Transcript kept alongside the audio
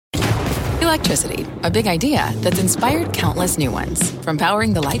Electricity, a big idea that's inspired countless new ones. From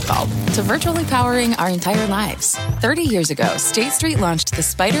powering the light bulb to virtually powering our entire lives. 30 years ago, State Street launched the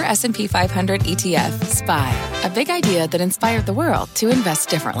Spider S&P 500 ETF, SPY. A big idea that inspired the world to invest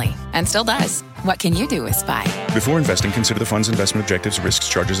differently. And still does. What can you do with SPY? Before investing, consider the fund's investment objectives, risks,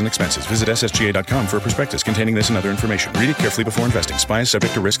 charges, and expenses. Visit ssga.com for a prospectus containing this and other information. Read it carefully before investing. SPY is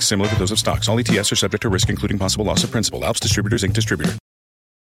subject to risks similar to those of stocks. All ETFs are subject to risk, including possible loss of principal. Alps Distributors, Inc. Distributor.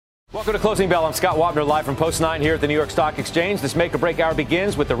 Welcome to Closing Bell. I'm Scott Wapner, live from Post 9 here at the New York Stock Exchange. This make-or-break hour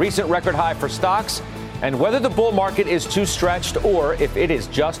begins with the recent record high for stocks and whether the bull market is too stretched or if it is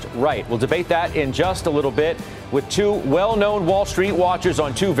just right. We'll debate that in just a little bit with two well-known Wall Street watchers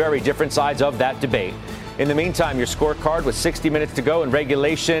on two very different sides of that debate. In the meantime, your scorecard with 60 minutes to go and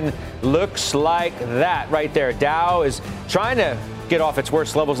regulation looks like that right there. Dow is trying to get off its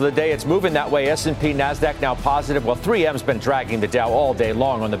worst levels of the day. It's moving that way. S&P, NASDAQ now positive. Well, 3M's been dragging the Dow all day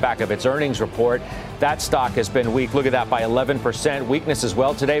long on the back of its earnings report. That stock has been weak. Look at that, by 11%. Weakness as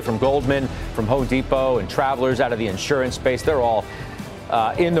well today from Goldman, from Home Depot, and Travelers out of the insurance space. They're all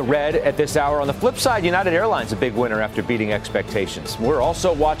in the red at this hour. On the flip side, United Airlines a big winner after beating expectations. We're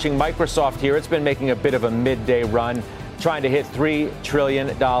also watching Microsoft here. It's been making a bit of a midday run, trying to hit $3 trillion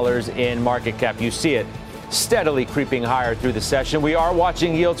in market cap. You see it steadily creeping higher through the session. We are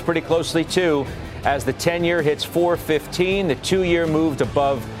watching yields pretty closely, too, as the 10-year hits 4.15. The 2-year moved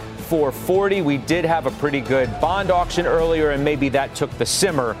above 4.40. We did have a pretty good bond auction earlier, and maybe that took the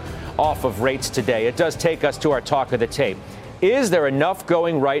simmer off of rates today. It does take us to our talk of the tape. Is there enough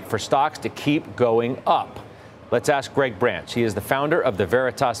going right for stocks to keep going up? Let's ask Greg Branch. He is the founder of the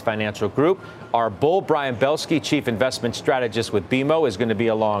Veritas Financial Group. Our bull, Brian Belski, chief investment strategist with BMO, is going to be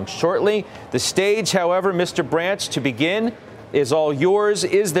along shortly. The stage, however, Mr. Branch, to begin, is all yours.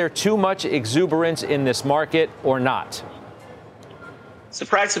 Is there too much exuberance in this market or not?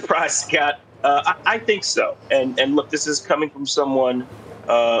 Surprise, surprise, Scott. I think so. And look, this is coming from someone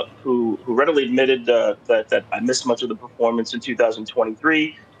who readily admitted that I missed much of the performance in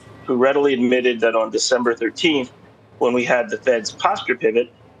 2023. Who readily admitted that on December 13th, when we had the Fed's posture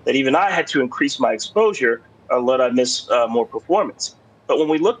pivot, that even I had to increase my exposure or let I miss more performance. But when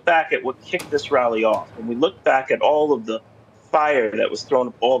we look back at what kicked this rally off, when we look back at all of the fire that was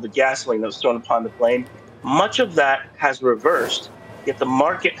thrown, all the gasoline that was thrown upon the flame, much of that has reversed, yet the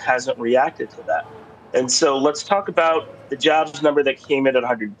market hasn't reacted to that. And so let's talk about the jobs number that came in at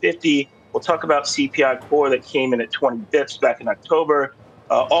 150. We'll talk about CPI core that came in at 20 bips back in October.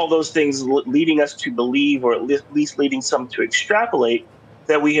 All those things leading us to believe, or at least leading some to extrapolate,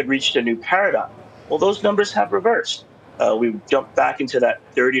 that we had reached a new paradigm. Well, those numbers have reversed. We jumped back into that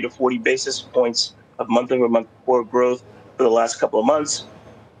 30 to 40 basis points of month-over-month core growth for the last couple of months.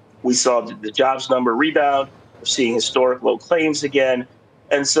 We saw the jobs number rebound. We're seeing historic low claims again.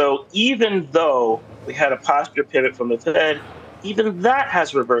 And so even though we had a posture pivot from the Fed, even that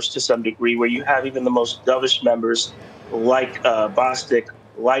has reversed to some degree, where you have even the most dovish members like Bostic,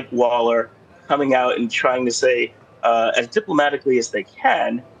 like Waller, coming out and trying to say, as diplomatically as they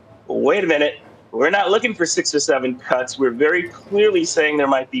can, wait a minute, we're not looking for 6 or 7 cuts. We're very clearly saying there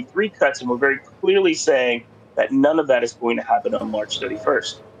might be 3 cuts, and we're very clearly saying that none of that is going to happen on March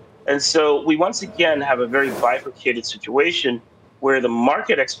 31st. And so we once again have a very bifurcated situation where the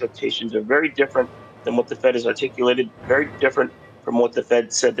market expectations are very different than what the Fed has articulated, very different from what the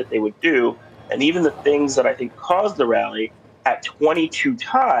Fed said that they would do. And even the things that I think caused the rally at 22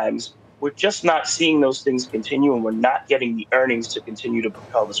 times, we're just not seeing those things continue, and we're not getting the earnings to continue to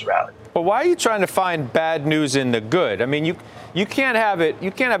propel this rally. Well, why are you trying to find bad news in the good? I mean, you can't have it.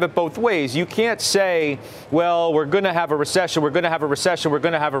 You can't have it both ways. You can't say, well, we're going to have a recession. We're going to have a recession. We're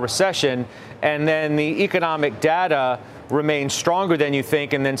going to have a recession. And then the economic data remains stronger than you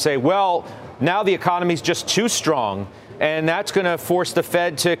think. And then say, well, now the economy's just too strong. And that's going to force the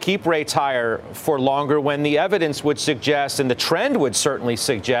Fed to keep rates higher for longer, when the evidence would suggest, and the trend would certainly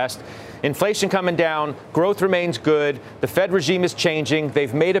suggest, inflation coming down, growth remains good, the Fed regime is changing,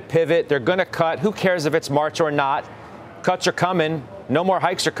 they've made a pivot, they're going to cut. Who cares if it's March or not? Cuts are coming. No more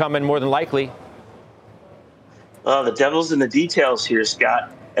hikes are coming, more than likely. The devil's in the details here,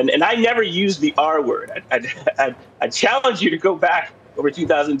 Scott. And I never use the R word. I challenge you to go back over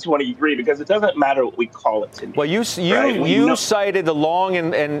 2023, because it doesn't matter what we call it today. Well, you cited the long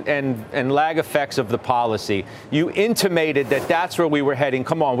and lag effects of the policy. You intimated that that's where we were heading.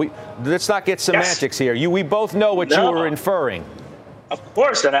 Come on, let's not get semantics here. We both know what you were inferring. Of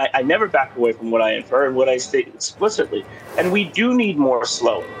course, and I never back away from what I infer and what I state explicitly. And we do need more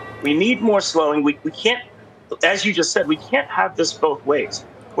slowing. We need more slowing. We can't, as you just said, we can't have this both ways.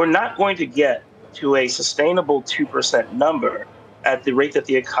 We're not going to get to a sustainable 2% number at the rate that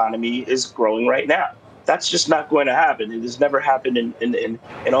the economy is growing right now. That's just not going to happen. It has never happened in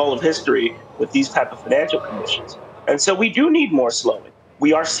all of history with these type of financial conditions. And so we do need more slowing.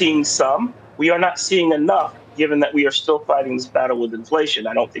 We are seeing some. We are not seeing enough, given that we are still fighting this battle with inflation.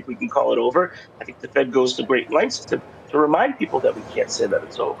 I don't think we can call it over. I think the Fed goes to great lengths to remind people that we can't say that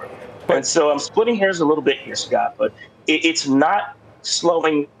it's over. And so I'm splitting hairs a little bit here, Scott, but it's not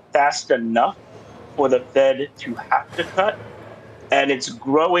slowing fast enough for the Fed to have to cut. And it's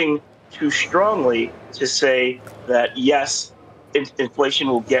growing too strongly to say that, yes, inflation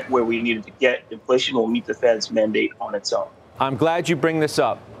will get where we need it to get. Inflation will meet the Fed's mandate on its own. I'm glad you bring this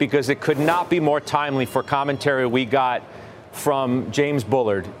up because it could not be more timely for commentary we got from James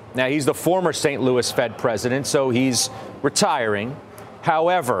Bullard. Now, he's the former St. Louis Fed president, so he's retiring.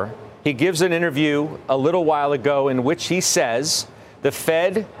 However, he gives an interview a little while ago in which he says the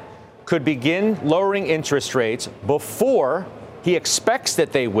Fed could begin lowering interest rates before he expects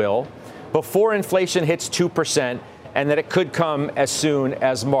that they will, before inflation hits 2%, and that it could come as soon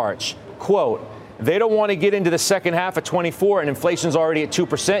as March. Quote, they don't want to get into the second half of 24 and inflation's already at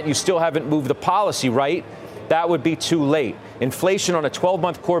 2%. You still haven't moved the policy, right? That would be too late. Inflation on a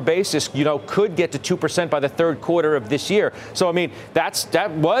 12-month core basis, could get to 2% by the third quarter of this year. So, I mean, that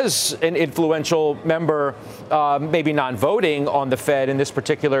was an influential member, maybe non-voting on the Fed in this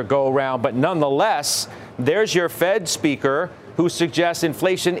particular go-around. But nonetheless, there's your Fed speaker who suggests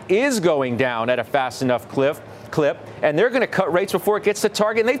inflation is going down at a fast enough clip, and they're going to cut rates before it gets to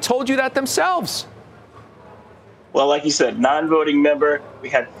target. And they told you that themselves. Well, like you said, non-voting member. We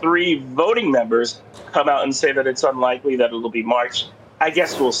had 3 voting members come out and say that it's unlikely that it'll be March. I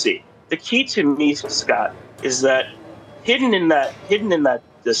guess we'll see. The key to me, Scott, is that hidden in that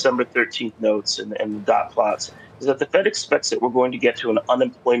December 13th notes and the dot plots is that the Fed expects that we're going to get to an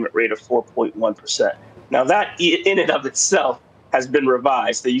unemployment rate of 4.1%. Now, that in and of itself has been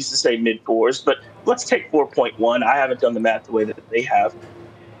revised. They used to say mid-4s, but let's take 4.1. I haven't done the math the way that they have.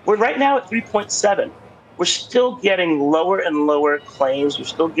 We're right now at 3.7. We're still getting lower and lower claims. We're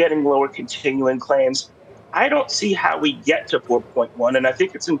still getting lower continuing claims. I don't see how we get to 4.1, and I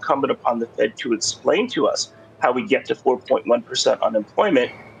think it's incumbent upon the Fed to explain to us how we get to 4.1%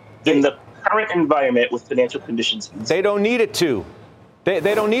 unemployment in the current environment with financial conditions. They don't need it to. They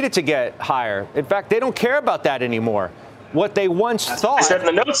don't need it to get higher. In fact, they don't care about that anymore. What they once thought. I said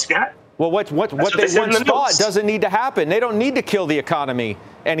in the notes, Scott. Well, what they once thought doesn't need to happen. They don't need to kill the economy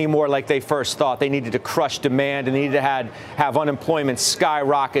anymore like they first thought. They needed to crush demand and they needed to have unemployment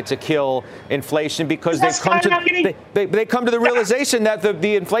skyrocket to kill inflation because they come to the realization that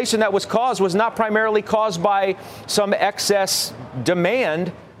the inflation that was caused was not primarily caused by some excess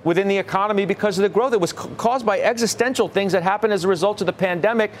demand within the economy because of the growth. It was caused by existential things that happened as a result of the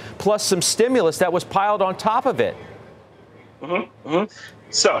pandemic, plus some stimulus that was piled on top of it.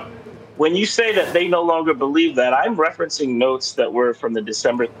 So when you say that they no longer believe that, I'm referencing notes that were from the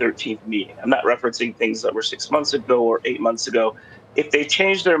December 13th meeting. I'm not referencing things that were 6 months ago or 8 months ago. If they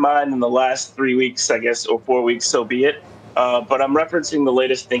changed their mind in the last 3 weeks, I guess, or 4 weeks, so be it. But I'm referencing the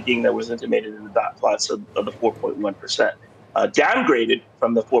latest thinking that was intimated in the dot plots of the 4.1%, downgraded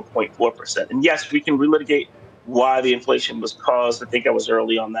from the 4.4%. And yes, we can relitigate why the inflation was caused. I think I was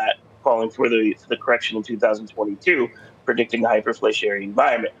early on that, calling for the correction in 2022, predicting a hyperinflationary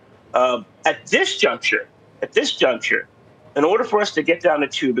environment. At this juncture, in order for us to get down to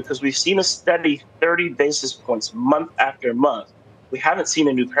 2, because we've seen a steady 30 basis points month after month, we haven't seen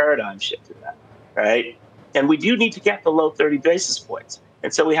a new paradigm shift in that, right? And we do need to get below 30 basis points.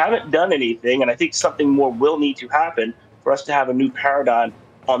 And so we haven't done anything, and I think something more will need to happen for us to have a new paradigm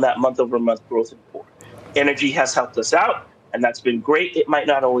on that month-over-month growth report. Energy has helped us out, and that's been great. It might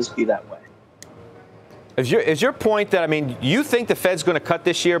not always be that way. Is your point that, I mean, you think the Fed's going to cut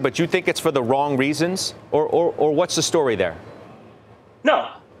this year, but you think it's for the wrong reasons? Or what's the story there? No,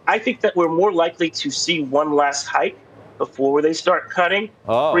 I think that we're more likely to see one last hike before they start cutting.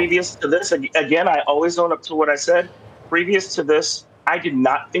 Previous to this, again, I always own up to what I said. Previous to this, I did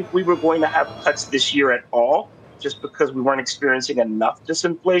not think we were going to have cuts this year at all, just because we weren't experiencing enough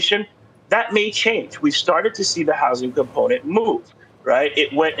disinflation. That may change. We've started to see the housing component move, right?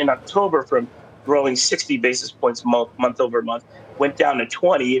 It went in October from growing 60 basis points month over month, went down to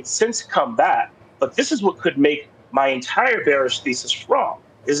 20. It's since come back. But this is what could make my entire bearish thesis wrong,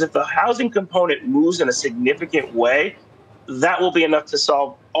 is if the housing component moves in a significant way, that will be enough to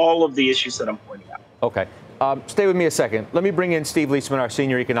solve all of the issues that I'm pointing out. Okay. Stay with me a second. Let me bring in Steve Leisman, our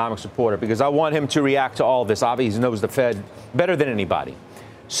senior economics reporter, because I want him to react to all of this. Obviously, he knows the Fed better than anybody.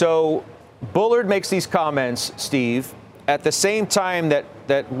 So Bullard makes these comments, Steve, at the same time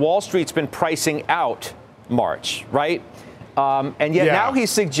that Wall Street's been pricing out March, right? And yet now he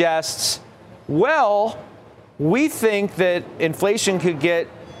suggests, well, we think that inflation could get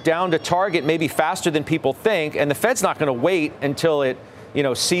down to target maybe faster than people think, and the Fed's not going to wait until it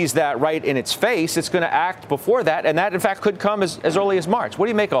sees that right in its face. It's going to act before that, and that, in fact, could come as early as March. What do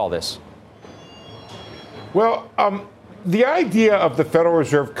you make of all this? Well, the idea of the Federal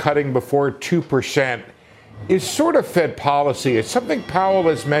Reserve cutting before 2% is sort of Fed policy. It's something Powell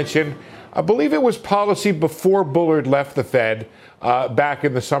has mentioned. I believe it was policy before Bullard left the Fed back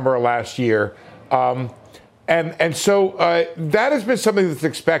in the summer of last year. And so that has been something that's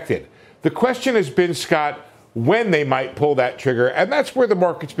expected. The question has been, Scott, when they might pull that trigger. And that's where the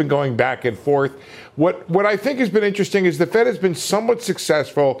market's been going back and forth. What I think has been interesting is the Fed has been somewhat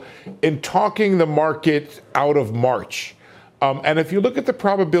successful in talking the market out of March. And if you look at the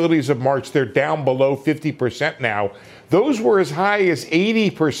probabilities of March, they're down below 50% now. Those were as high as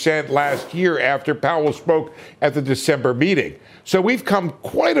 80% last year after Powell spoke at the December meeting. So we've come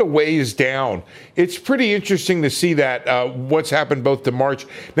quite a ways down. It's pretty interesting to see that what's happened both to March.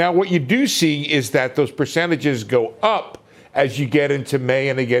 Now, what you do see is that those percentages go up as you get into May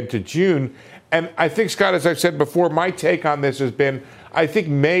and again to June. And I think, Scott, as I've said before, my take on this has been, I think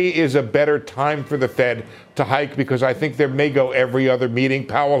May is a better time for the Fed to hike because I think there may go every other meeting.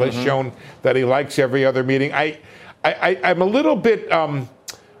 Powell has shown that he likes every other meeting. I'm a little bit,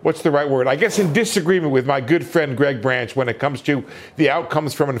 what's the right word? I guess in disagreement with my good friend Greg Branch when it comes to the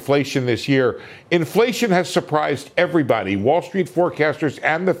outcomes from inflation this year. Inflation has surprised everybody, Wall Street forecasters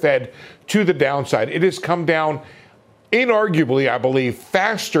and the Fed, to the downside. It has come down inarguably, I believe,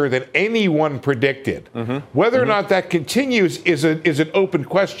 faster than anyone predicted. Whether or not that continues is an open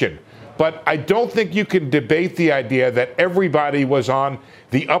question. But I don't think you can debate the idea that everybody was on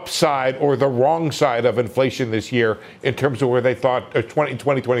the upside or the wrong side of inflation this year in terms of where they thought,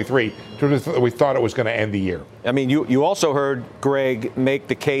 2023, we thought it was going to end the year. I mean, you also heard Greg make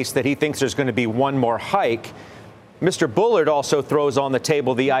the case that he thinks there's going to be one more hike. Mr. Bullard also throws on the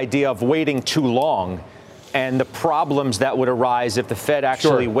table the idea of waiting too long and the problems that would arise if the Fed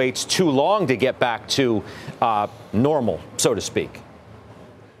actually waits too long to get back to normal, so to speak.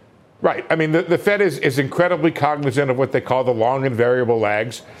 Right. I mean, the Fed is incredibly cognizant of what they call the long and variable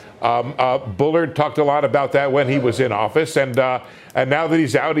lags. Bullard talked a lot about that when he was in office, and now that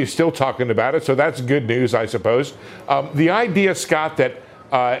he's out, he's still talking about it. So that's good news, I suppose. The idea, Scott, that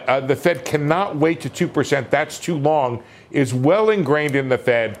the Fed cannot wait to 2%, that's too long, is well ingrained in the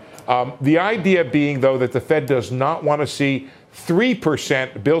Fed. The idea being, though, that the Fed does not want to see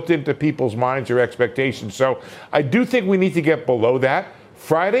 3% built into people's minds or expectations. So I do think we need to get below that.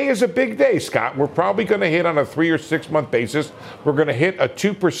 Friday is a big day, Scott. We're probably going to hit on a 3 or 6 month basis. We're going to hit a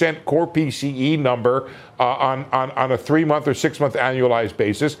 2% core PCE number on a 3 month or 6 month annualized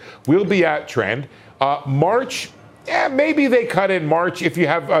basis. We'll be at trend. March, maybe they cut in March if you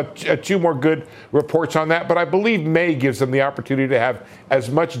have 2 more good reports on that. But I believe May gives them the opportunity to have as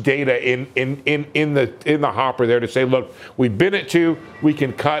much data in the hopper there to say, look, we've been at 2, we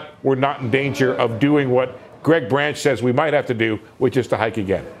can cut. We're not in danger of doing what Greg Branch says we might have to do, which is to hike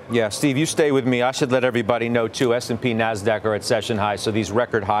again. Yeah, Steve, you stay with me. I should let everybody know, too, S&P, NASDAQ are at session highs, so these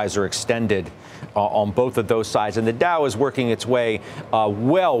record highs are extended on both of those sides. And the Dow is working its way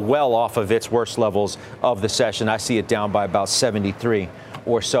well off of its worst levels of the session. I see it down by about 73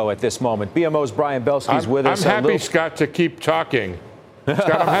 or so at this moment. BMO's Brian Belski is with us. I'm happy, Scott, to keep talking.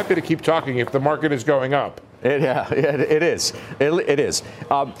 Scott, I'm happy to keep talking if the market is going up. It is. It is.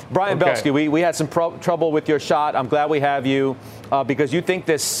 Brian Belski, we had some trouble with your shot. I'm glad we have you because you think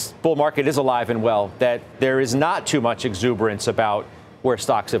this bull market is alive and well, that there is not too much exuberance about where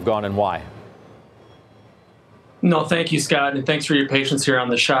stocks have gone and why. No, thank you, Scott, and thanks for your patience here on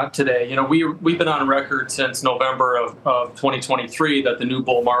the shot today. You know, we've been on record since November of 2023 that the new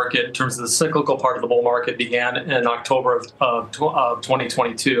bull market, in terms of the cyclical part of the bull market, began in October of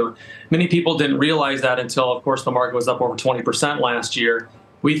 2022. Many people didn't realize that until, of course, the market was up over 20% last year.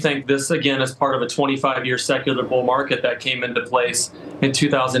 We think this, again, is part of a 25-year secular bull market that came into place in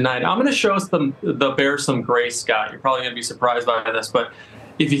 2009. I'm going to show us the bears some grace, Scott. You're probably going to be surprised by this, but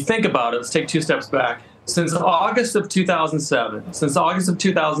if you think about it, let's take 2 steps back. Since August of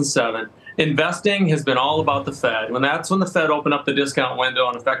 2007, investing has been all about the Fed. That's when the Fed opened up the discount window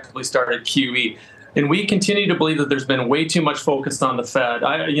and effectively started QE. And we continue to believe that there's been way too much focus on the Fed.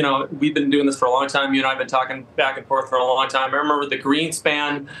 We've been doing this for a long time. You and I have been talking back and forth for a long time. I remember the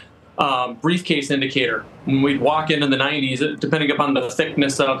Greenspan briefcase indicator. When we'd walk into the 90s, depending upon the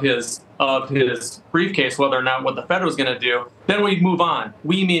thickness of his briefcase, whether or not what the Fed was going to do, then we'd move on.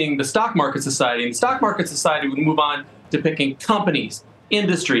 We meaning the stock market society. And the stock market society would move on to picking companies,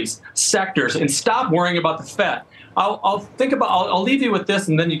 industries, sectors, and stop worrying about the Fed. I'll leave you with this,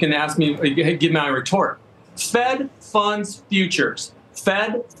 and then you can ask me, give my retort. Fed funds futures.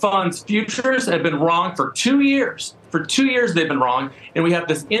 Fed funds futures have been wrong for 2 years. For 2 years, they've been wrong, and we have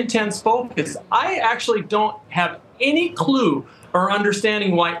this intense focus. I actually don't have any clue or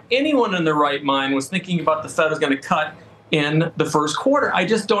understanding why anyone in their right mind was thinking about the Fed was going to cut in the first quarter. I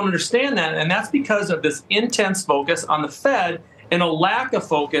just don't understand that, and that's because of this intense focus on the Fed and a lack of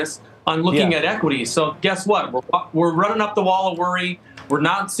focus on looking at equities. So guess what? We're running up the wall of worry. We're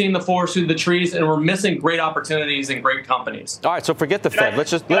not seeing the forest through the trees, and we're missing great opportunities and great companies. All right, so forget the Fed.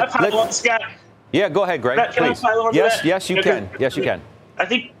 Let's just let Scott. Yeah, go ahead, Greg. Please. Yes, you can. Yes, you can. I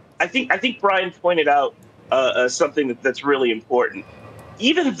think Brian pointed out something that's really important.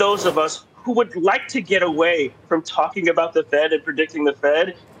 Even those of us who would like to get away from talking about the Fed and predicting the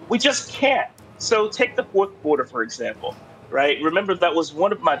Fed, we just can't. So take the fourth quarter, for example, right? Remember, that was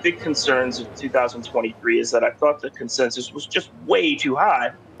one of my big concerns in 2023 is that I thought the consensus was just way too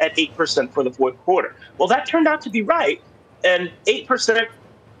high at 8% for the fourth quarter. Well, that turned out to be right. And 8%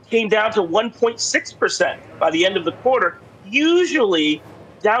 came down to 1.6% by the end of the quarter. Usually,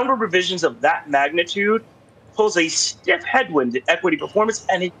 downward revisions of that magnitude pose a stiff headwind to equity performance,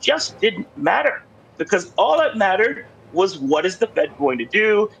 and it just didn't matter because all that mattered was what is the Fed going to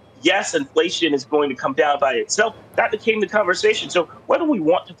do? Yes, inflation is going to come down by itself. That became the conversation. So whether we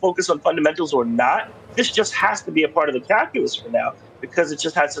want to focus on fundamentals or not, this just has to be a part of the calculus for now because it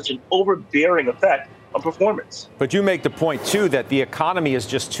just had such an overbearing effect on performance. But you make the point, too, that the economy is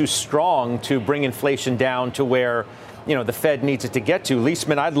just too strong to bring inflation down to where, the Fed needs it to get to.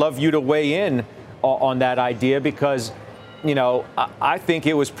 Leisman, I'd love you to weigh in on that idea because, I think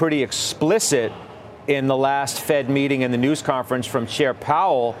it was pretty explicit in the last Fed meeting and the news conference from Chair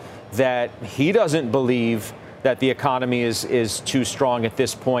Powell that he doesn't believe that the economy is too strong at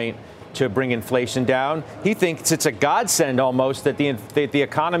this point to bring inflation down. He thinks it's a godsend almost that the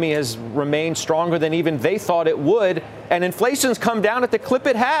economy has remained stronger than even they thought it would, and inflation's come down at the clip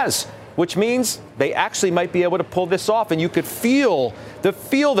it has, which means they actually might be able to pull this off. And you could feel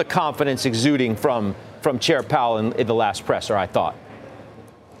the confidence exuding from Chair Powell in the last presser, I thought.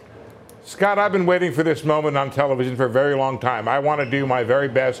 Scott, I've been waiting for this moment on television for a very long time. I want to do my very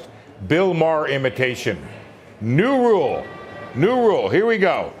best Bill Maher imitation. New rule. Here we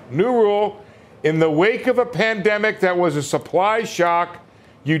go. New rule. In the wake of a pandemic that was a supply shock,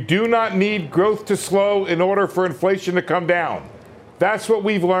 you do not need growth to slow in order for inflation to come down. That's what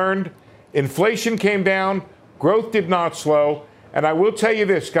we've learned. Inflation came down. Growth did not slow. And I will tell you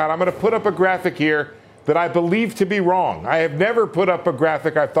this, Scott, I'm going to put up a graphic here that I believe to be wrong. I have never put up a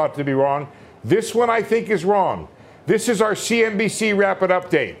graphic I thought to be wrong. This one I think is wrong. This is our CNBC Rapid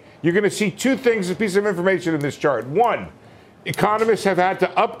Update. You're going to see two things, a piece of information in this chart. One, economists have had to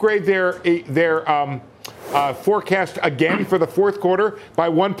upgrade their forecast again for the fourth quarter by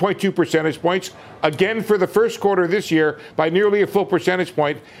 1.2 percentage points, again for the first quarter this year by nearly a full percentage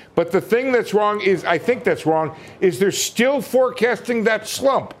point. But the thing that's wrong is, I think that's wrong, is they're still forecasting that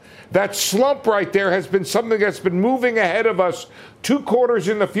slump. That slump right there has been something that's been moving ahead of us 2 quarters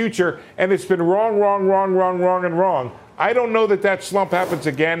in the future, and it's been wrong. I don't know that slump happens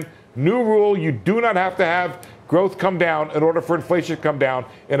again. New rule, you do not have to have growth come down in order for inflation to come down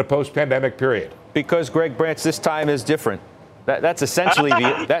in a post-pandemic period. Because, Greg Branch, this time is different. That's essentially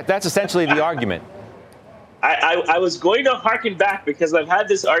the argument. I was going to harken back because I've had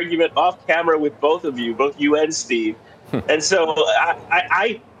this argument off camera with both of you, both you and Steve. And so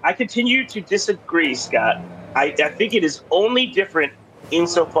I continue to disagree, Scott. I think it is only different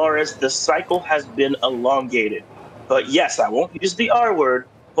insofar as the cycle has been elongated. But yes, I won't use the R word,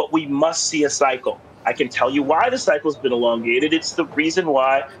 but we must see a cycle. I can tell you why the cycle's been elongated. It's the reason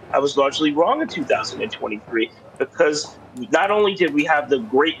why I was largely wrong in 2023, because not only did we have the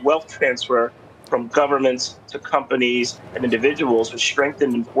great wealth transfer from governments to companies and individuals, which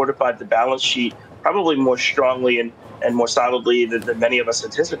strengthened and fortified the balance sheet probably more strongly and more solidly than many of us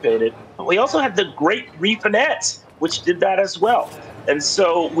anticipated, but we also had the great refinance, which did that as well. And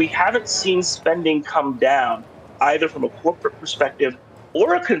so we haven't seen spending come down either from a corporate perspective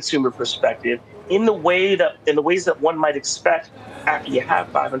or a consumer perspective in the ways that one might expect after you have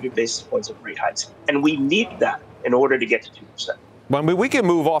 500 basis points of rate hikes. And we need that in order to get to 2%. Well, we can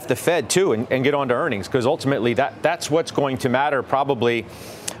move off the Fed, too, and get on to earnings, because ultimately that's what's going to matter probably,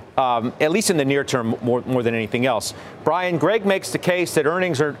 at least in the near term, more than anything else. Brian, Greg makes the case that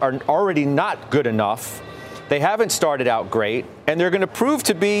earnings are already not good enough. They haven't started out great, and they're going to prove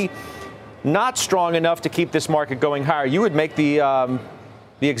to be not strong enough to keep this market going higher. You would make the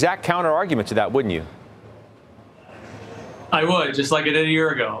exact counter argument to that, wouldn't you? I would, just like I did a year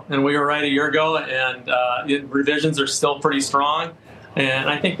ago. And we were right a year ago, and revisions are still pretty strong. And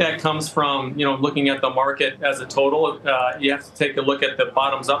I think that comes from, looking at the market as a total. You have to take a look at the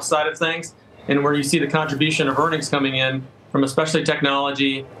bottoms up side of things, and where you see the contribution of earnings coming in from especially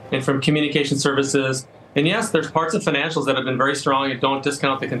technology and from communication services. And yes, there's parts of financials that have been very strong and don't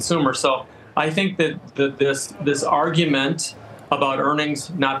discount the consumer. So I think that this argument about earnings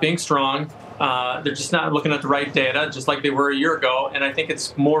not being strong, they're just not looking at the right data, just like they were a year ago. And I think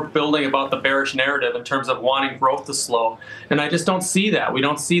it's more building about the bearish narrative in terms of wanting growth to slow. And I just don't see that. We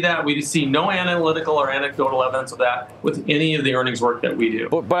don't see that. We see no analytical or anecdotal evidence of that with any of the earnings work that we do.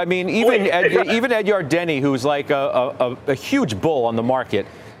 But I mean, even Ed Yardeni, who's like a huge bull on the market,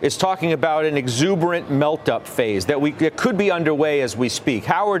 is talking about an exuberant melt-up phase that could be underway as we speak.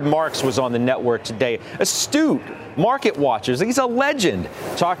 Howard Marks was on the network today, astute market watchers. He's a legend,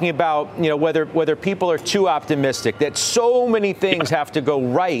 talking about whether people are too optimistic, that so many things have to go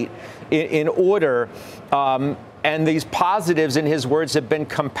right in order, and these positives, in his words, have been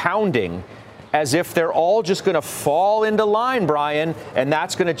compounding, as if they're all just going to fall into line, Brian, and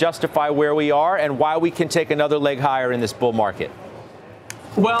that's going to justify where we are and why we can take another leg higher in this bull market.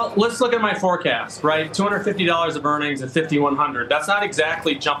 Well, let's look at my forecast, right? $250 of earnings at 5,100. That's not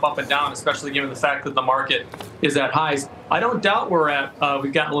exactly jump up and down, especially given the fact that the market is at highs. I don't doubt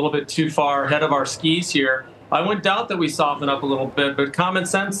we've gotten a little bit too far ahead of our skis here. I wouldn't doubt that we soften up a little bit, but common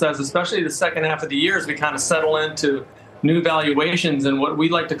sense says, especially the second half of the year, as we kind of settle into new valuations and what we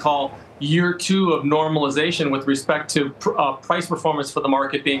like to call year two of normalization with respect to price performance for the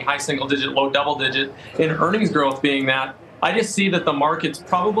market being high single digit, low double digit, and earnings growth being that. I just see that the market's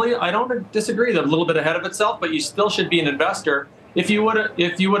probably, I don't disagree, that a little bit ahead of itself, but you still should be an investor. If you would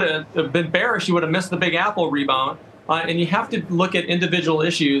have been bearish, you would have missed the big Apple rebound. And you have to look at individual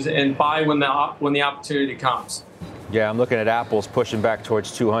issues and buy when the opportunity comes. Yeah, I'm looking at Apple's pushing back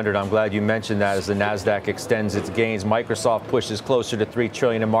towards 200. I'm glad you mentioned that as the NASDAQ extends its gains. Microsoft pushes closer to $3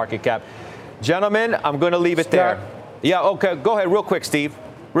 trillion in market cap. Gentlemen, I'm going to leave it there. Yeah, okay, go ahead real quick, Steve.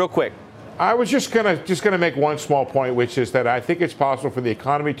 Real quick. I was just gonna make one small point, which is that I think it's possible for the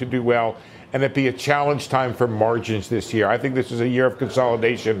economy to do well and it be a challenge time for margins this year. I think this is a year of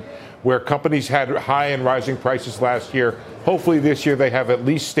consolidation where companies had high and rising prices last year. Hopefully this year they have at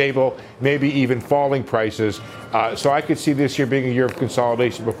least stable, maybe even falling prices. So I could see this year being a year of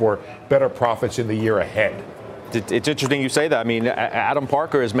consolidation before better profits in the year ahead. It's interesting you say that. I mean, Adam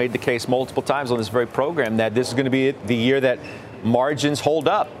Parker has made the case multiple times on this very program that this is going to be the year that margins hold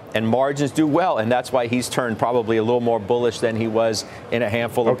up and margins do well, and that's why he's turned probably a little more bullish than he was in a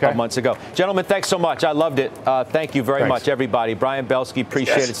handful of months ago. Gentlemen, thanks so much. I loved it. Thank you very much, everybody. Brian Belski,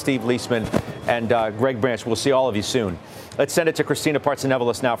 appreciate it. Steve Leisman and Greg Branch. We'll see all of you soon. Let's send it to Christina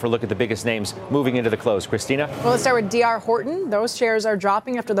Partsinevelos now for a look at the biggest names moving into the close. Christina? Well, let's start with D.R. Horton. Those shares are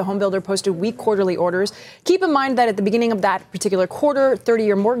dropping after the home builder posted weak quarterly orders. Keep in mind that at the beginning of that particular quarter,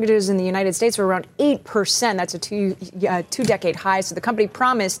 30-year mortgages in the United States were around 8%. That's a two-decade high. So the company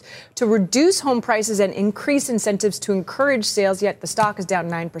promised to reduce home prices and increase incentives to encourage sales, yet the stock is down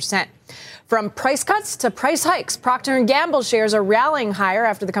 9%. From price cuts to price hikes, Procter & Gamble shares are rallying higher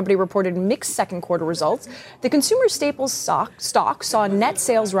after the company reported mixed second quarter results. The consumer staples stock saw net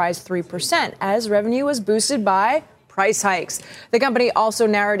sales rise 3% as revenue was boosted by price hikes. The company also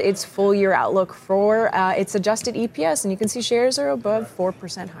narrowed its full year outlook for its adjusted EPS, and you can see shares are above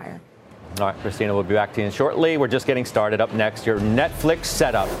 4% higher. All right, Christina, we'll be back to you shortly. We're just getting started. Up next, your Netflix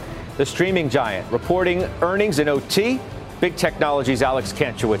setup. The streaming giant reporting earnings in OT. Big Technology's Alex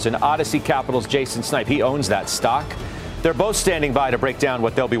Kantrowitz and Odyssey Capital's Jason Snipe. He owns that stock. They're both standing by to break down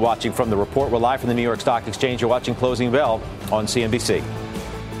what they'll be watching from the report. We're live from the New York Stock Exchange. You're watching Closing Bell on CNBC.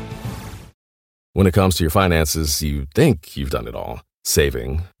 When it comes to your finances, you think you've done it all.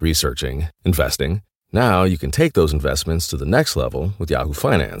 Saving, researching, investing. Now you can take those investments to the next level with Yahoo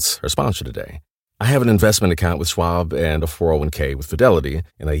Finance, our sponsor today. I have an investment account with Schwab and a 401k with Fidelity,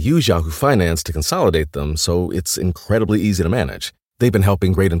 and I use Yahoo Finance to consolidate them so it's incredibly easy to manage. They've been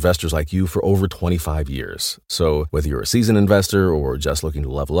helping great investors like you for over 25 years. So whether you're a seasoned investor or just looking to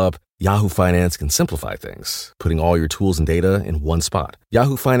level up, Yahoo Finance can simplify things, putting all your tools and data in one spot.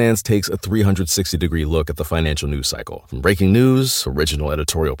 Yahoo Finance takes a 360-degree look at the financial news cycle. From breaking news, original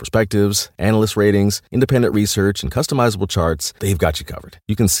editorial perspectives, analyst ratings, independent research, and customizable charts, they've got you covered.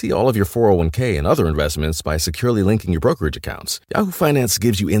 You can see all of your 401k and other investments by securely linking your brokerage accounts. Yahoo Finance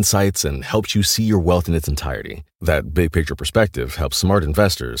gives you insights and helps you see your wealth in its entirety. That big picture perspective helps smart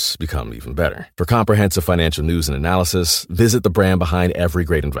investors become even better. For comprehensive financial news and analysis, visit the brand behind every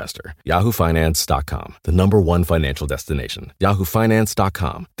great investor. YahooFinance.com, the #1 financial destination.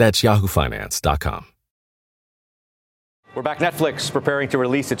 YahooFinance.com. That's YahooFinance.com. We're back. Netflix preparing to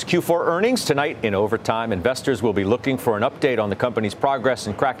release its Q4 earnings tonight in overtime. Investors will be looking for an update on the company's progress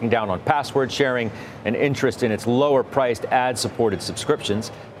in cracking down on password sharing and interest in its lower-priced ad-supported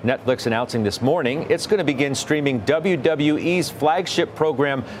subscriptions. Netflix announcing this morning it's going to begin streaming WWE's flagship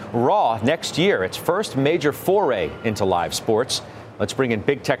program, Raw, next year, its first major foray into live sports. Let's bring in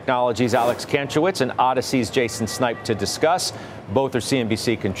Big Technology's Alex Kantrowitz and Odyssey's Jason Snipe to discuss. Both are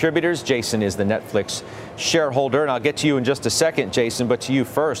CNBC contributors. Jason is the Netflix shareholder. And I'll get to you in just a second, Jason, but to you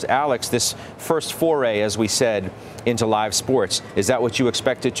first. Alex, this first foray, as we said, into live sports, is that what you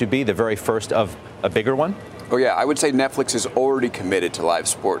expect it to be, the very first of a bigger one? Oh, yeah. I would say Netflix is already committed to live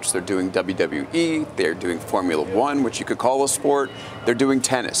sports. They're doing WWE. They're doing Formula One, which you could call a sport. They're doing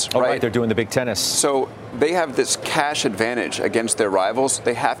tennis, right? Oh, right. They're doing the big tennis. So they have this cash advantage against their rivals.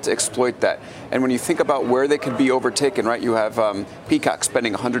 They have to exploit that. And when you think about where they could be overtaken, right, you have Peacock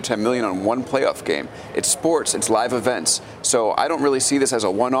spending $110 million on one playoff game. It's sports. It's live events. So I don't really see this as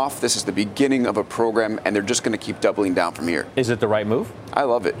a one-off. This is the beginning of a program, and they're just going to keep doubling down from here. Is it the right move? I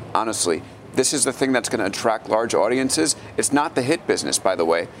love it, honestly. This is the thing that's going to attract large audiences. It's not the hit business, by the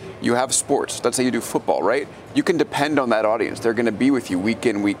way. You have sports. Let's say you do football, right? You can depend on that audience. They're going to be with you week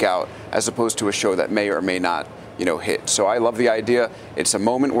in, week out, as opposed to a show that may or may not, hit. So I love the idea. It's a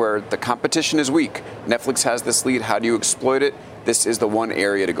moment where the competition is weak. Netflix has this lead. How do you exploit it? This is the one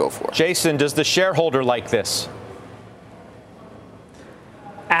area to go for. Jason, does the shareholder like this?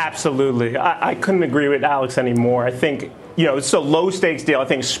 Absolutely. I couldn't agree with Alex anymore. I think, it's a low-stakes deal. I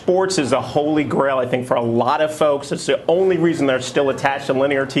think sports is a holy grail, I think, for a lot of folks. It's the only reason they're still attached to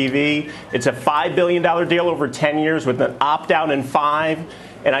linear TV. It's a $5 billion deal over 10 years with an opt-out in 5.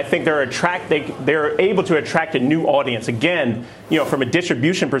 And I think they're able to attract a new audience. Again, from a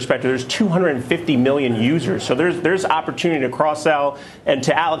distribution perspective, there's 250 million users. So there's opportunity to cross-sell. And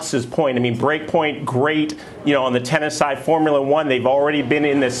to Alex's point, Breakpoint, great. On the tennis side, Formula One, they've already been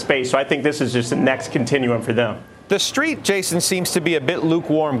in this space. So I think this is just the next continuum for them. The street, Jason, seems to be a bit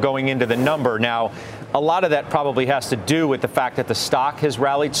lukewarm going into the number. Now, a lot of that probably has to do with the fact that the stock has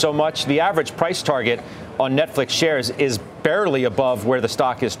rallied so much. The average price target on Netflix shares is barely above where the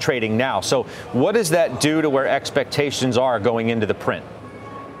stock is trading now. So what does that do to where expectations are going into the print?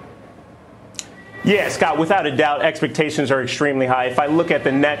 Yeah, Scott, without a doubt, expectations are extremely high. If I look at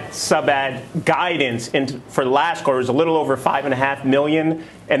the net sub-ad guidance for last quarter, it was a little over 5.5 million,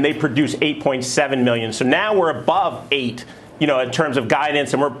 and they produced 8.7 million. So now we're above 8, in terms of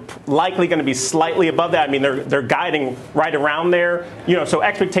guidance, and we're likely going to be slightly above that. They're guiding right around there. So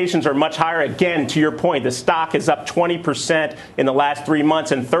expectations are much higher. Again, to your point, the stock is up 20% in the last 3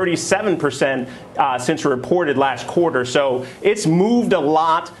 months and 37% since reported last quarter. So it's moved a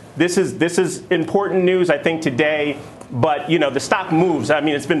lot. This is important news, I think, today. But, the stock moves.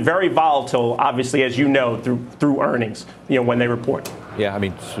 It's been very volatile, obviously, as you know, through earnings, when they report. Yeah,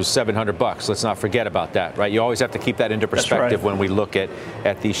 it was $700. Let's not forget about that, right? You always have to keep that into perspective when we look at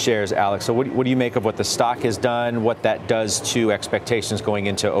these shares, Alex. So what do you make of what the stock has done, what that does to expectations going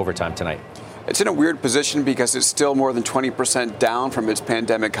into overtime tonight? It's in a weird position because it's still more than 20% down from its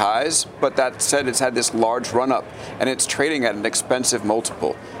pandemic highs. But that said, it's had this large run up and it's trading at an expensive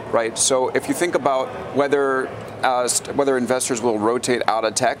multiple, right? So if you think about whether investors will rotate out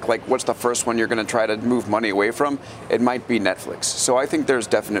of tech, like what's the first one you're going to try to move money away from, it might be Netflix. So I think there's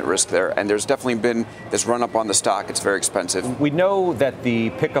definite risk there. And there's definitely been this run up on the stock. It's very expensive. We know that the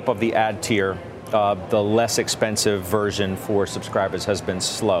pickup of the ad tier, the less expensive version for subscribers, has been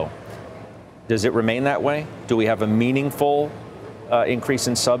slow. Does it remain that way? Do we have a meaningful increase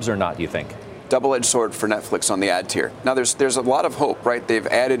in subs or not, do you think? Double-edged sword for Netflix on the ad tier. Now, there's a lot of hope, right? They've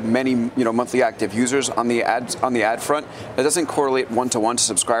added many, monthly active users on the ad front. That doesn't correlate one-to-one to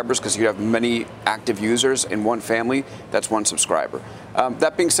subscribers because you have many active users in one family. That's one subscriber.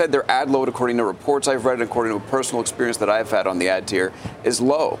 That being said, their ad load, according to reports I've read, according to a personal experience that I've had on the ad tier, is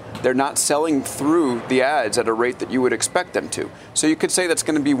low. They're not selling through the ads at a rate that you would expect them to. So you could say that's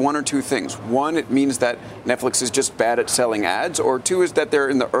going to be one or two things. One, it means that Netflix is just bad at selling ads, or two is that they're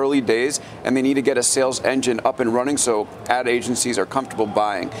in the early days and they need to get a sales engine up and running so ad agencies are comfortable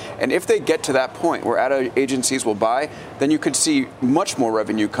buying. And if they get to that point where ad agencies will buy, then you could see much more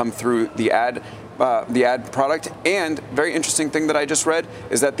revenue come through the ad product. And very interesting thing that I just read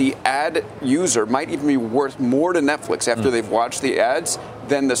is that the ad user might even be worth more to Netflix after they've watched the ads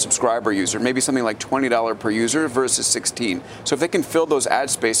than the subscriber user, maybe something like $20 per user versus $16. So if they can fill those ad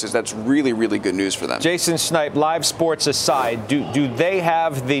spaces, that's really, really good news for them. Jason Snipe, live sports aside, do they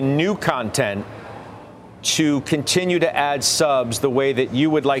have the new content to continue to add subs the way that you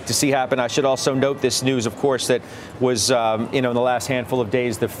would like to see happen? I should also note this news, of course, that was, in the last handful of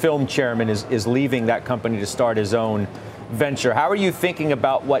days, the film chairman is leaving that company to start his own venture. How are you thinking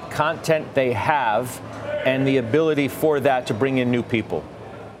about what content they have and the ability for that to bring in new people?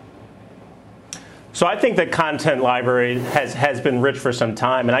 So I think the content library has been rich for some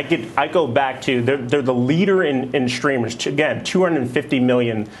time, and I go back to they're the leader in streamers. Again, 250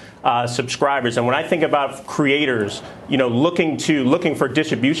 million subscribers, and when I think about creators, looking for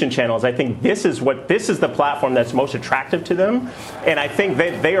distribution channels, I think this is the platform that's most attractive to them, and I think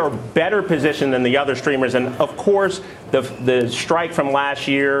they are better positioned than the other streamers. And of course, the strike from last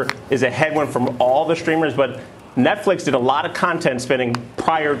year is a headwind from all the streamers, but Netflix did a lot of content spending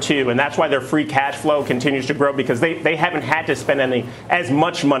prior to, and that's why their free cash flow continues to grow, because they haven't had to spend as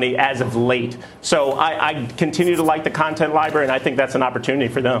much money as of late. So I continue to like the content library, and I think that's an opportunity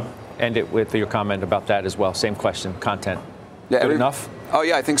for them. End it with your comment about that as well. Same question, content. Yeah, Good enough? Oh,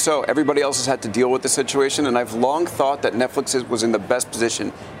 yeah, I think so. Everybody else has had to deal with the situation, and I've long thought that Netflix was in the best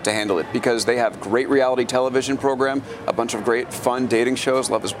position to handle it because they have great reality television program, a bunch of great fun dating shows,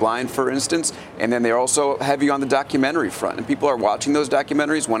 Love is Blind, for instance, and then they're also heavy on the documentary front, and people are watching those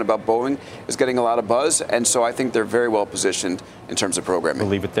documentaries. One about Boeing is getting a lot of buzz, and so I think they're very well positioned in terms of programming.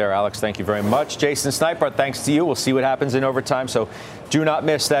 We'll leave it there, Alex. Thank you very much. Jason Snipe, our thanks to you. We'll see what happens in overtime, so do not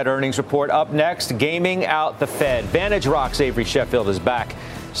miss that earnings report. Up next, gaming out the Fed. VantageRock's Avery Sheffield is back.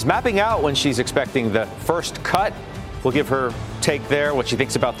 She's mapping out when she's expecting the first cut. We'll give her take there, what she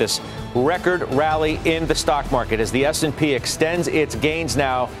thinks about this record rally in the stock market as the S&P extends its gains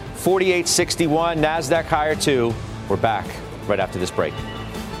now, 48.61, NASDAQ higher too. We're back right after this break.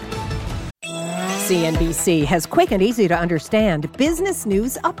 CNBC has quick and easy to understand business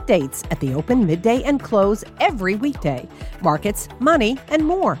news updates at the open, midday, and close every weekday. Markets, money, and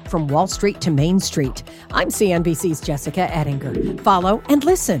more from Wall Street to Main Street. I'm CNBC's Jessica Ettinger. Follow and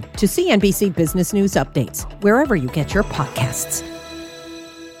listen to CNBC Business News Updates wherever you get your podcasts.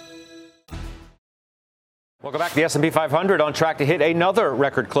 Welcome back. The S&P 500 on track to hit another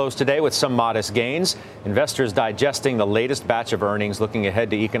record close today with some modest gains. Investors digesting the latest batch of earnings, looking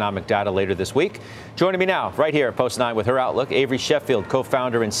ahead to economic data later this week. Joining me now, right here at Post 9 with her outlook, Avery Sheffield,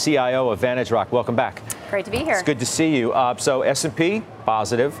 co-founder and CIO of VantageRock. Welcome back. Great to be here. It's good to see you. So S&P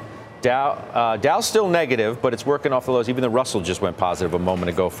positive, Dow's still negative, but it's working off the lows. Even the Russell just went positive a moment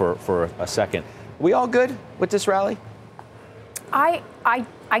ago for a second. We all good with this rally? I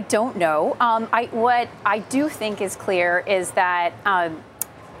don't know. What I do think is clear is that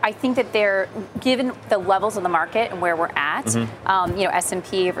I think that they're, given the levels of the market and where we're at,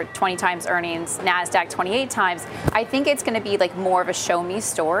 S&P over 20 times earnings, NASDAQ 28 times, I think it's going to be like more of a show me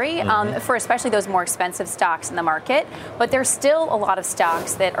story for especially those more expensive stocks in the market. But there's still a lot of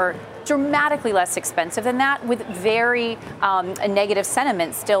stocks that are dramatically less expensive than that, with very negative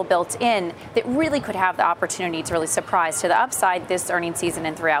sentiment still built in, that really could have the opportunity to really surprise to the upside this earnings season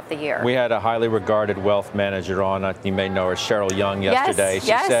and throughout the year. We had a highly regarded wealth manager on, you may know her, Cheryl Young, yesterday. She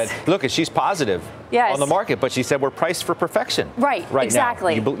said, look, she's positive on the market, but she said we're priced for perfection. Right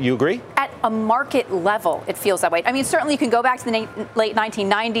exactly. Now. You agree? At a market level, it feels that way. I mean, certainly you can go back to the late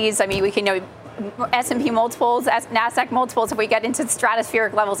 1990s. I mean, we can S&P multiples, NASDAQ multiples, if we get into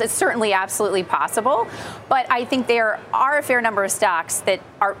stratospheric levels, it's certainly absolutely possible. But I think there are a fair number of stocks that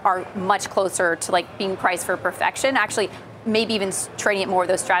are much closer to like being priced for perfection. Actually, maybe even trading at more of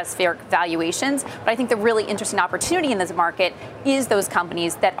those stratospheric valuations. But I think the really interesting opportunity in this market is those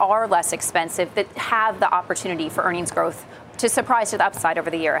companies that are less expensive, that have the opportunity for earnings growth to surprise to the upside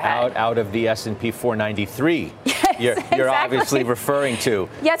over the year ahead. Out of the S&P 493, you're obviously referring to.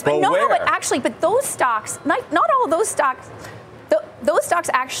 Yes, but but those stocks, not all of those stocks, those stocks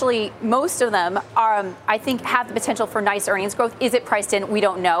actually, most of them are, I think, have the potential for nice earnings growth. Is it priced in? We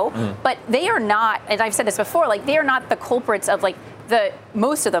don't know. But they are not, and I've said this before, like they are not the culprits of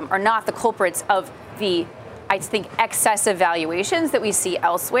most of them are not the culprits of the, I think, excessive valuations that we see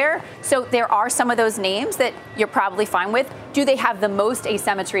elsewhere. So there are some of those names that you're probably fine with. Do they have the most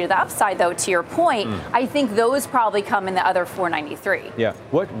asymmetry to the upside, though, to your point? I think those probably come in the other 493. Yeah.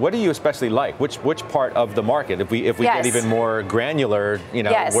 What do you especially like? Which part of the market? If we get even more granular,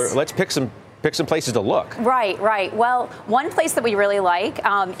 let's pick some places to look. Right. Well, one place that we really like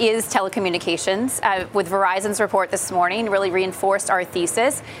is telecommunications. With Verizon's report this morning, really reinforced our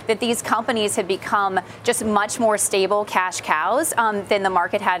thesis that these companies have become just much more stable cash cows than the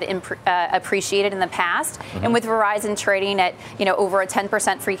market had appreciated in the past. And with Verizon trading at over a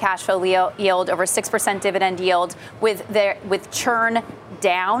 10% free cash flow yield, over 6% dividend yield, with churn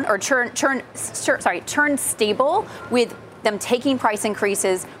down or churn stable, with them taking price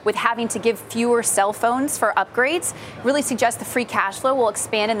increases with having to give fewer cell phones for upgrades really suggests the free cash flow will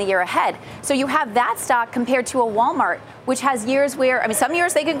expand in the year ahead. So you have that stock compared to a Walmart, which has years where, I mean, some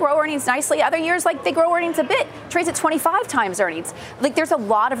years they can grow earnings nicely, other years, like, they grow earnings a bit, trades at 25 times earnings. Like, there's a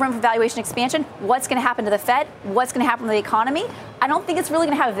lot of room for valuation expansion. What's going to happen to the Fed? What's going to happen to the economy? I don't think it's really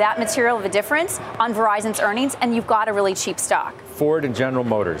going to have that material of a difference on Verizon's earnings, and you've got a really cheap stock. Ford and General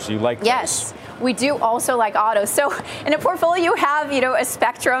Motors, you like those? Yes, we do also like autos. So in a portfolio, you have, a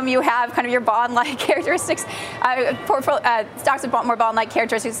spectrum. You have kind of your bond-like characteristics, stocks with more bond-like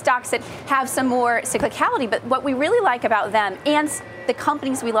characteristics, stocks that have some more cyclicality. But what we really like about them and the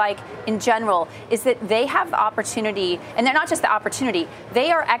companies we like in general is that they have the opportunity, and they're not just the opportunity,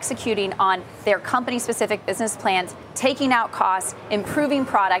 they are executing on their company-specific business plans, taking out costs, improving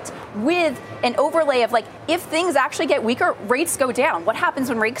product with an overlay of, like, if things actually get weaker, rates go down. What happens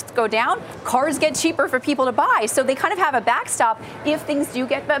when rates go down? Cars get cheaper for people to buy. So they kind of have a backstop if things do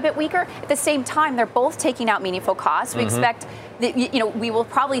get a bit weaker. At the same time, they're both taking out meaningful costs. We expect that, we will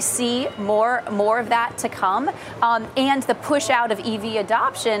probably see more of that to come. And the push out of EV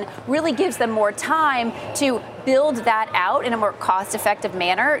adoption really gives them more time to build that out in a more cost-effective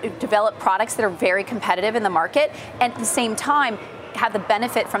manner, develop products that are very competitive in the market, and at the same time have the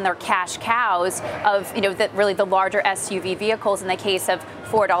benefit from their cash cows of, the larger SUV vehicles, in the case of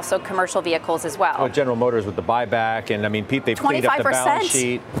Ford, also commercial vehicles as well. Oh, General Motors with the buyback, and I mean, they've cleaned up the balance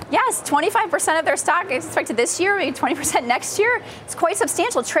sheet. Yes, 25% of their stock is expected this year, maybe 20% next year. It's quite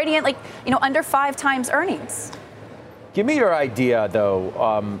substantial, trading at under 5 times earnings. Give me your idea,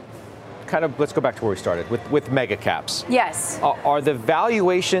 though. Let's go back to where we started with mega caps. Yes. Are the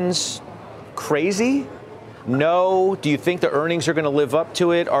valuations crazy? No. Do you think the earnings are going to live up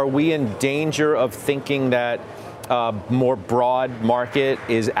to it? Are we in danger of thinking that more broad market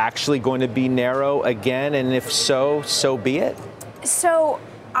is actually going to be narrow again? And if so, so be it? So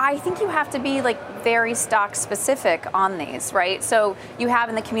I think you have to be very stock specific on these, right? So you have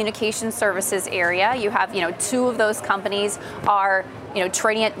in the communication services area, you have, 2 of those companies are,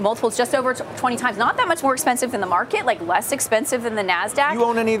 trading at multiples just over 20 times, not that much more expensive than the market, less expensive than the NASDAQ. You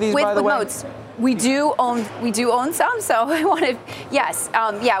own any of these, by the way? Moats. We do own some, so I want to, yes.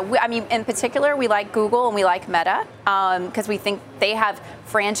 In particular, we like Google and we like Meta because we think they have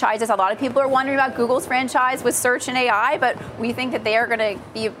franchises. A lot of people are wondering about Google's franchise with search and AI, but we think that they are going to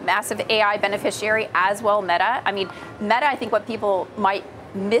be a massive AI beneficiary as well, Meta. Meta, I think what people might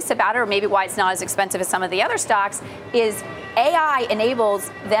miss about it, or maybe why it's not as expensive as some of the other stocks, is AI enables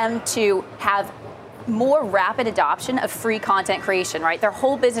them to have more rapid adoption of free content creation, right? Their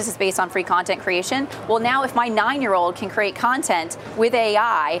whole business is based on free content creation. Well, now if my 9-year-old can create content with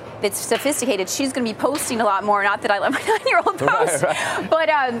AI that's sophisticated, she's going to be posting a lot more. Not that I let my 9-year-old post, right.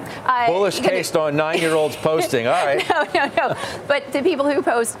 But bullish case on 9-year-olds posting. All right. No. But the people who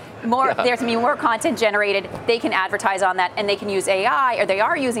post more, there's going to be more content generated. They can advertise on that, and they can use AI, or they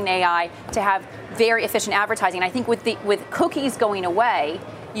are using AI to have very efficient advertising. I think with cookies going away,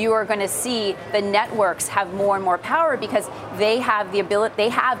 you are going to see the networks have more and more power because they have the ability, they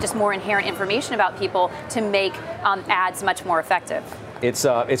have just more inherent information about people to make ads much more effective. It's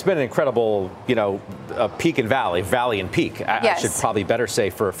been an incredible, peak and valley and peak. Yes. I should probably better say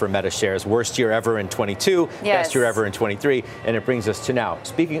for Meta shares. Worst year ever in 22, yes. Best year ever in 23, and it brings us to now.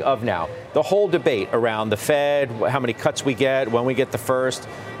 Speaking of now, the whole debate around the Fed, how many cuts we get, when we get the first.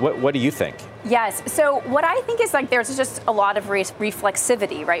 What do you think? Yes. So what I think is there's just a lot of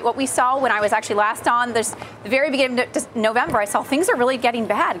reflexivity, right? What we saw when I was actually last on, there's the very beginning of November, I saw things are really getting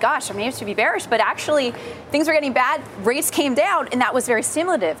bad. Gosh, I mean, it should be bearish, but actually things were getting bad. Rates came down, and that was very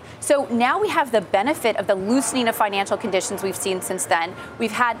stimulative. So now we have the benefit of the loosening of financial conditions we've seen since then.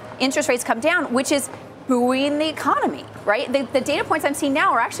 We've had interest rates come down, which is buoying the economy, right? The data points I'm seeing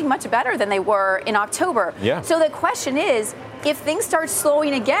now are actually much better than they were in October. Yeah. So the question is, if things start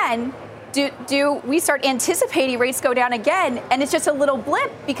slowing again, do we start anticipating rates go down again, and it's just a little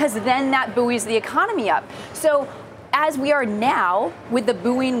blip, because then that buoys the economy up. So as we are now with the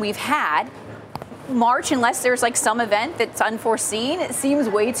buoying we've had, March, unless there's some event that's unforeseen, it seems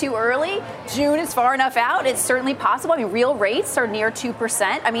way too early. June is far enough out. It's certainly possible. I mean, real rates are near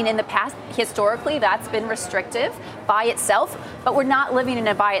 2%. I mean, in the past, historically, that's been restrictive by itself, but we're not living in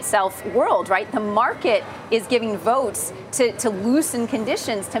a by itself world, right? The market is giving votes to loosen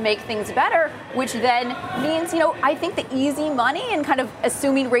conditions to make things better, which then means, I think the easy money and kind of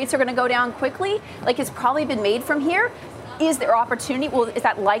assuming rates are going to go down quickly, has probably been made from here. Is there opportunity? Well, is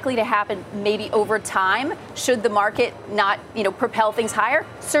that likely to happen maybe over time? Should the market not, propel things higher?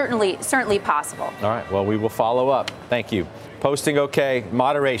 Certainly possible. All right. Well, we will follow up. Thank you. Posting okay.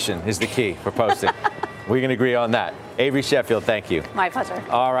 Moderation is the key for posting. We can agree on that. Avery Sheffield, thank you. My pleasure.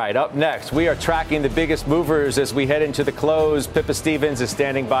 All right, up next, we are tracking the biggest movers as we head into the close. Pippa Stevens is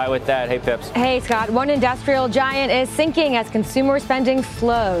standing by with that. Hey, Pips. Hey, Scott. One industrial giant is sinking as consumer spending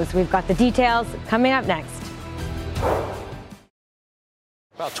slows. We've got the details coming up next.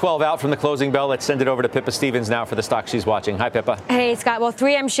 About 12 out from the closing bell. Let's send it over to Pippa Stevens now for the stock she's watching. Hi, Pippa. Hey, Scott. Well,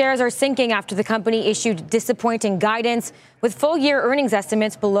 3M shares are sinking after the company issued disappointing guidance with full-year earnings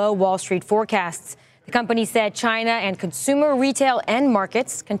estimates below Wall Street forecasts. The company said China and consumer retail end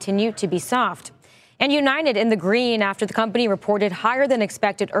markets continue to be soft. And United in the green after the company reported higher than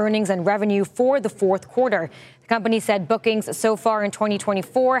expected earnings and revenue for the fourth quarter. The company said bookings so far in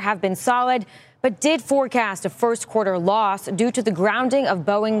 2024 have been solid, but did forecast a first quarter loss due to the grounding of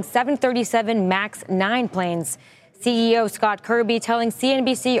Boeing 737 MAX 9 planes. CEO Scott Kirby telling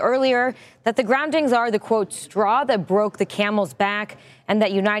CNBC earlier that the groundings are the, quote, straw that broke the camel's back, and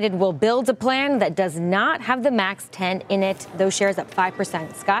that United will build a plan that does not have the MAX 10 in it. Those shares up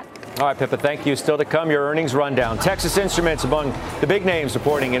 5%. Scott? All right, Pippa, thank you. Still to come, your earnings rundown. Texas Instruments among the big names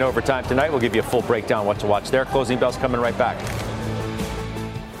reporting in overtime tonight. We'll give you a full breakdown what to watch there. Closing bell's coming right back.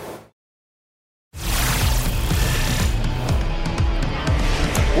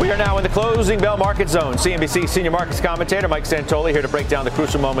 We are now in the closing bell market zone. CNBC senior markets commentator Mike Santoli here to break down the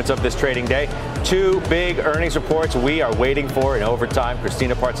crucial moments of this trading day. Two big earnings reports we are waiting for in overtime.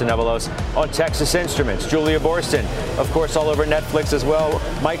 Christina Partsinevelos on Texas Instruments. Julia Boorstin, of course, all over Netflix as well.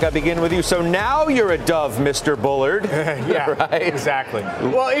 Mike, I begin with you. So now you're a dove, Mr. Bullard. Yeah, right? Exactly.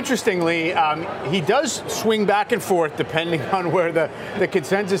 Well, interestingly, he does swing back and forth depending on where the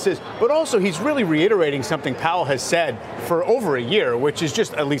consensus is. But also, he's really reiterating something Powell has said for over a year, which is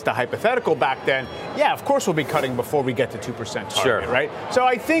just at least a hypothetical back then. Yeah, of course we'll be cutting before we get to 2% target, sure, right? So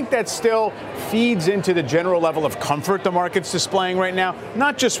I think that still feeds into the general level of comfort the market's displaying right now,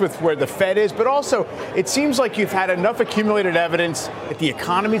 not just with where the Fed is, but also it seems like you've had enough accumulated evidence that the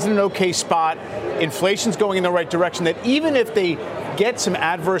economy's in an okay spot, inflation's going in the right direction, that even if they get some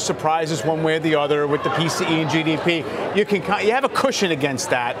adverse surprises one way or the other with the PCE and GDP, you have a cushion against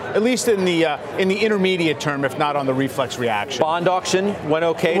that, at least in the intermediate term, if not on the reflex reaction. Bond auction went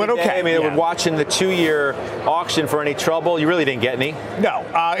okay. Went today. Okay. I mean, we're watching the 2-year auction for any trouble. You really didn't get any. No,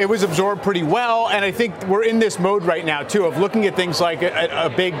 it was absorbed pretty well, and I think we're in this mode right now too of looking at things like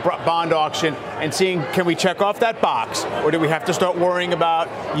a big bond auction and seeing, can we check off that box, or do we have to start worrying about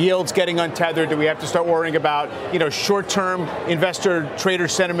yields getting untethered? Do we have to start worrying about short-term investor trader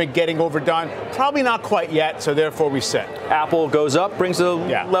sentiment getting overdone? Probably not quite yet, so therefore we sit. Apple goes up, brings a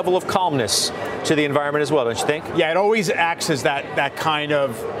level of calmness to the environment as well, don't you think? Yeah, it always acts as that kind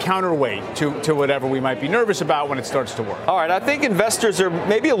of counterweight to whatever we might be nervous about when it starts to work. All right, I think investors are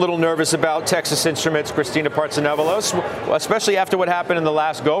maybe a little nervous about Texas Instruments, Christina Partsinevelos, especially after what happened in the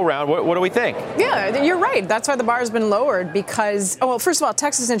last go-round. What do we think? Yeah, you're right. That's why the bar has been lowered because, first of all,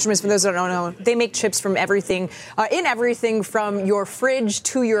 Texas Instruments, for those that don't know, they make chips from everything, from your fridge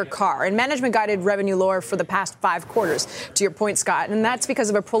to your car. And management guided revenue lower for the past 5 quarters, to your point, Scott. And that's because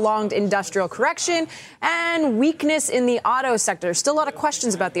of a prolonged industrial correction and weakness in the auto sector. Still a lot of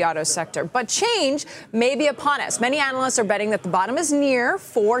questions about the auto sector, but change may be upon us. Many analysts are betting that the bottom is near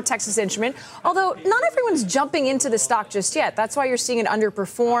for Texas Instrument, although not everyone's jumping into the stock just yet. That's why you're seeing it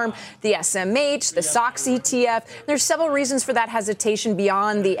underperform the SMH, the SOX ETF. There's several reasons for that hesitation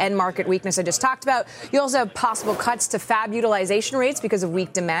beyond the end market weakness I just talked about. You also have possible cuts to fab utilization rates because of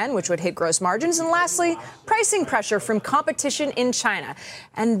weak demand, which would hit gross margins. And lastly, pricing pressure from competition in China.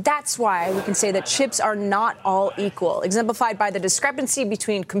 And that's why we can say that chips are not all equal, exemplified by the discrepancy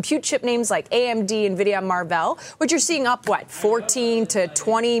between compute chip names like AMD, NVIDIA, Marvell, which are seeing up, 14 to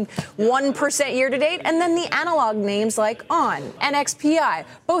 21% year to date, and then the analog names like ON and XPI,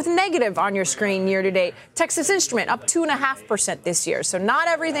 both negative on your screen year to date. Texas Instrument up 2.5% this year. So not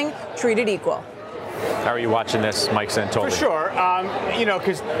everything treated equal. How are you watching this, Mike Santoli? For sure.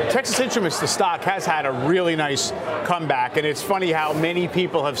 Because Texas Instruments, the stock, has had a really nice comeback. And it's funny how many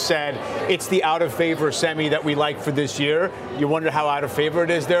people have said it's the out-of-favor semi that we like for this year. You wonder how out of favor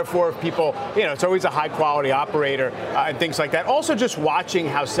it is. Therefore, people, it's always a high-quality operator and things like that. Also, just watching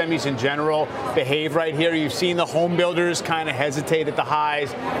how semis in general behave right here. You've seen the home builders kind of hesitate at the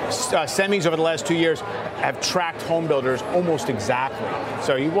highs. Semis over the last 2 years have tracked home builders almost exactly.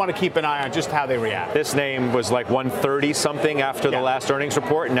 So you want to keep an eye on just how they react. This name was like 130-something after the last earnings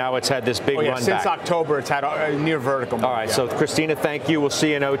report, and now it's had this big run back. Since October, it's had a near vertical move. All right, so Christina, thank you. We'll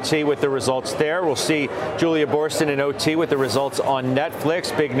see you in OT with the results there. We'll see Julia Boorstin in OT with the results on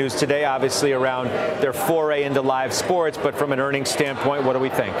Netflix. Big news today, obviously, around their foray into live sports, but from an earnings standpoint, what do we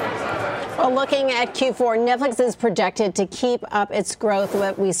think? Well, looking at Q4, Netflix is projected to keep up its growth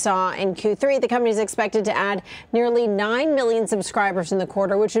that we saw in Q3. The company is expected to add nearly 9 million subscribers in the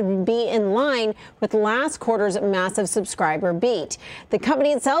quarter, which would be in line with last quarter's massive subscriber beat. The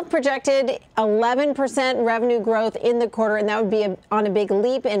company itself projected 11% revenue growth in the quarter, and that would be on a big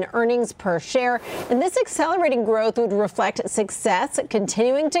leap in earnings per share. And this accelerating growth would reflect success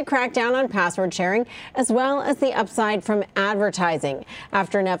continuing to crack down on password sharing, as well as the upside from advertising,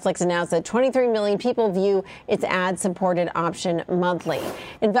 after Netflix announced that 23 million people view its ad-supported option monthly.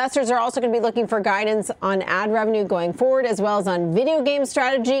 Investors are also going to be looking for guidance on ad revenue going forward, as well as on video game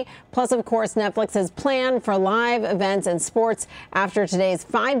strategy, plus, of course, Netflix's plan for live events and sports after today's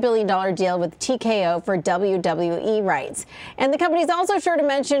 $5 billion deal with TKO for WWE rights. And the company's also sure to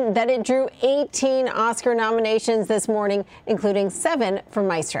mention that it drew 18 Oscar nominations this morning, including 7 for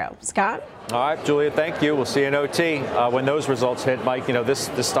Maestro. Scott? All right, Julia, thank you. We'll see you in OT when those results hit. Mike, this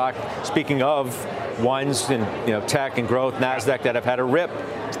stock, speaking of ones in tech and growth, NASDAQ, that have had a rip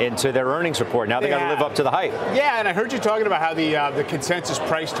into their earnings report. Now they got to live up to the hype. Yeah, and I heard you talking about how the consensus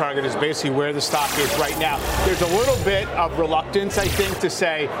price target is basically where the stock is right now. There's a little bit of reluctance, I think, to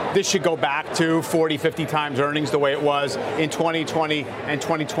say this should go back to 40, 50 times earnings the way it was in 2020 and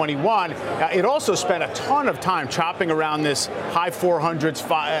 2021. It also spent a ton of time chopping around this high 400s,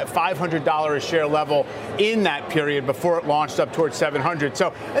 $500 a share level in that period before it launched up towards 700. So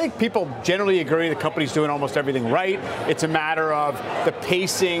I think people generally agree the company's doing almost everything right. It's a matter of the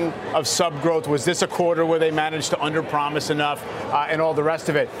pacing of sub-growth. Was this a quarter where they managed to underpromise enough and all the rest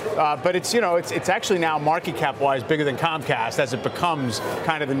of it? But it's actually now market cap-wise bigger than Comcast as it becomes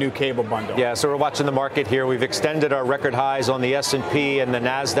kind of the new cable bundle. Yeah, so we're watching the market here. We've extended our record highs on the S&P and the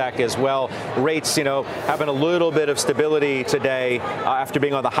NASDAQ as well. Rates, having a little bit of stability today after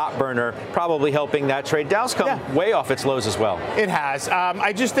being on the hot burner, probably helping that trade. Dow's come way off its lows as well. It has.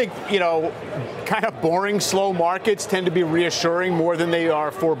 I just think, kind of boring, slow markets tend to be reassuring more than they are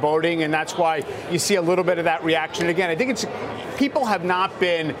foreboding, and that's why you see a little bit of that reaction. Again, I think people have not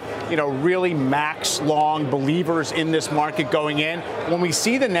been, really max long believers in this market going in. When we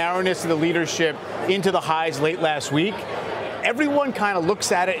see the narrowness of the leadership into the highs late last week, everyone kind of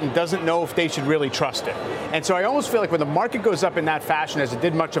looks at it and doesn't know if they should really trust it. And so I almost feel like when the market goes up in that fashion, as it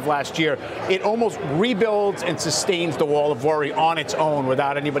did much of last year, it almost rebuilds and sustains the wall of worry on its own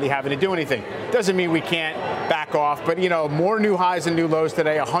without anybody having to do anything. Doesn't mean we can't back off, but, more new highs and new lows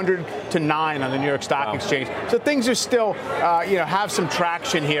today, 100 to 9 on the New York Stock Exchange. So things are still, have some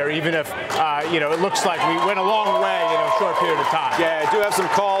traction here, even if, it looks like we went a long way in a short period of time. Yeah, I do have some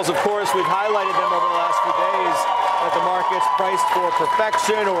calls. Of course, we've highlighted them over the last few days. That the market's priced for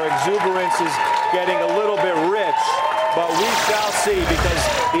perfection or exuberance is getting a little bit rich, but we shall see, because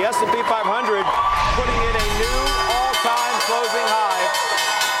the S&P 500 putting in a new all-time closing high.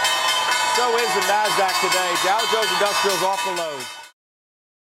 So is the NASDAQ today. Dow Jones Industrials off the lows.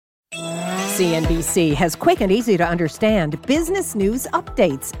 CNBC has quick and easy to understand business news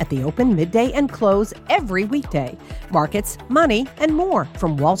updates at the open, midday, and close every weekday. Markets, money, and more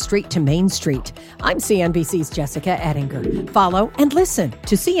from Wall Street to Main Street. I'm CNBC's Jessica Ettinger. Follow and listen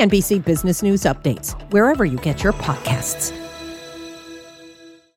to CNBC Business News Updates wherever you get your podcasts.